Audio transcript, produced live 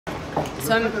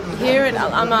So I'm here at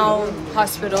Amal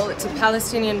Hospital. It's a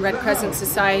Palestinian Red Crescent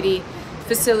Society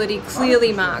facility,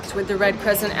 clearly marked with the Red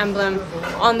Crescent emblem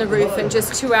on the roof. And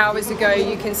just 2 hours ago,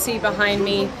 you can see behind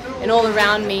me and all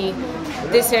around me,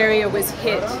 this area was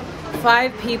hit.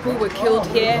 5 people were killed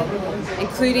here,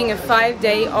 including a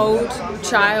 5-day-old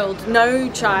child.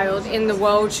 No child in the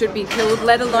world should be killed,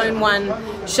 let alone one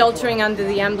sheltering under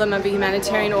the emblem of a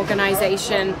humanitarian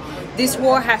organization. This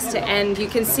war has to end. You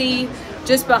can see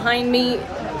just behind me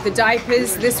the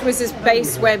diapers. This was a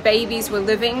space where babies were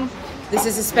living. This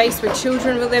is a space where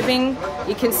children were living.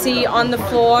 You can see on the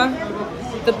floor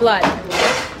the blood.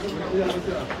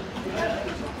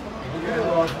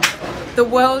 The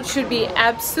world should be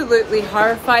absolutely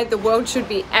horrified. The world should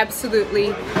be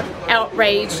absolutely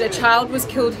outraged. A child was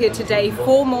killed here today.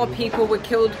 4 more people were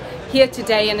killed here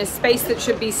today in a space that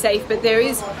should be safe, but there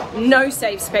is no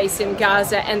safe space in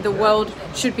Gaza, and the world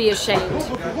should be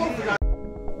ashamed.